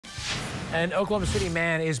An Oklahoma City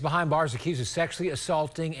man is behind bars accused of sexually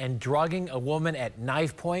assaulting and drugging a woman at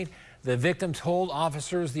knife point. The victim told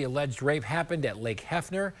officers the alleged rape happened at Lake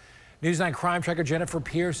Hefner. News 9 crime tracker Jennifer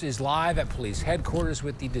Pierce is live at police headquarters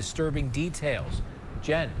with the disturbing details.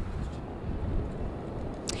 Jen.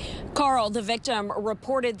 Carl, the victim,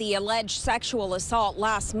 reported the alleged sexual assault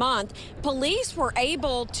last month. Police were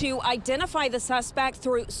able to identify the suspect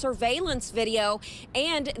through surveillance video,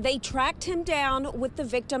 and they tracked him down with the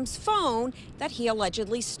victim's phone that he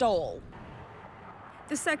allegedly stole.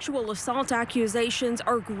 The sexual assault accusations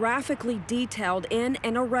are graphically detailed in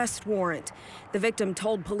an arrest warrant. The victim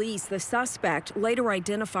told police the suspect, later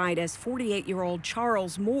identified as 48-year-old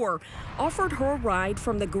Charles Moore, offered her a ride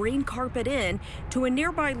from the Green Carpet Inn to a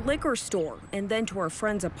nearby liquor store and then to her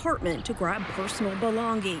friend's apartment to grab personal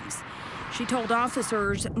belongings. She told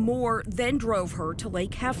officers Moore then drove her to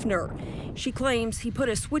Lake Hefner. She claims he put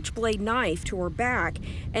a switchblade knife to her back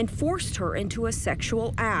and forced her into a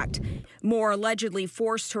sexual act. Moore allegedly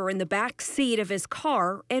forced her in the back seat of his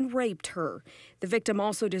car and raped her. The victim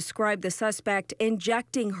also described the suspect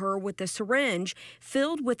injecting her with a syringe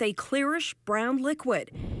filled with a clearish brown liquid.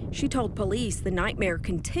 She told police the nightmare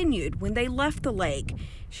continued when they left the lake.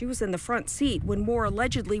 She was in the front seat when Moore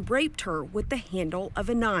allegedly raped her with the handle of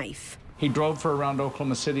a knife. He drove her around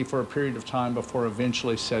Oklahoma City for a period of time before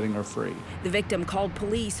eventually setting her free. The victim called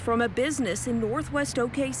police from a business in northwest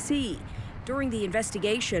OKC. During the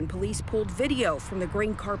investigation, police pulled video from the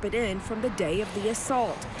Green Carpet Inn from the day of the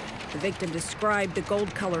assault. The victim described the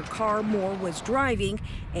gold-colored car Moore was driving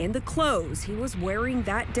and the clothes he was wearing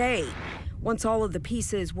that day. Once all of the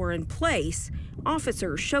pieces were in place,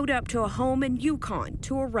 officers showed up to a home in Yukon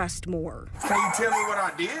to arrest Moore. Can you tell me what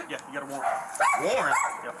I did? Yeah, you got a warrant. Warrant?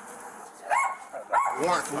 Yep.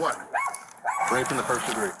 Warrant for what? Rape in the first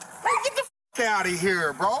degree. Hey, get the out of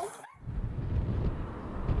here, bro.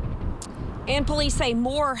 And police say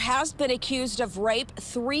Moore has been accused of rape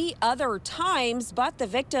 3 other times, but the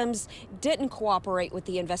victims didn't cooperate with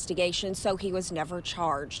the investigation, so he was never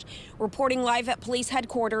charged. Reporting live at police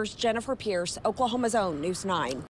headquarters, Jennifer Pierce, Oklahoma's own News 9.